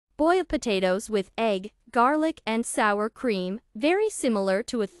Boil potatoes with egg, garlic and sour cream, very similar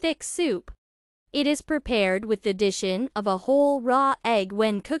to a thick soup. It is prepared with the addition of a whole raw egg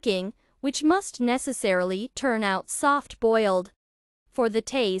when cooking, which must necessarily turn out soft-boiled. For the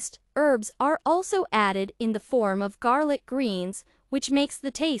taste, herbs are also added in the form of garlic greens, which makes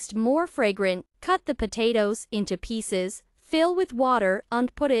the taste more fragrant. Cut the potatoes into pieces, fill with water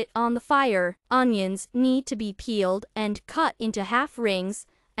and put it on the fire. Onions need to be peeled and cut into half rings,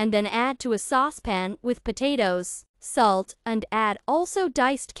 and then add to a saucepan with potatoes, salt, and add also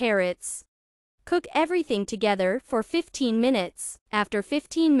diced carrots. Cook everything together for 15 minutes. After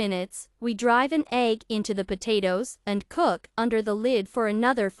 15 minutes, we drive an egg into the potatoes and cook under the lid for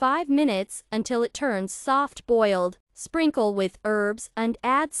another 5 minutes until it turns soft-boiled. Sprinkle with herbs and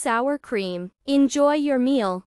add sour cream. Enjoy your meal.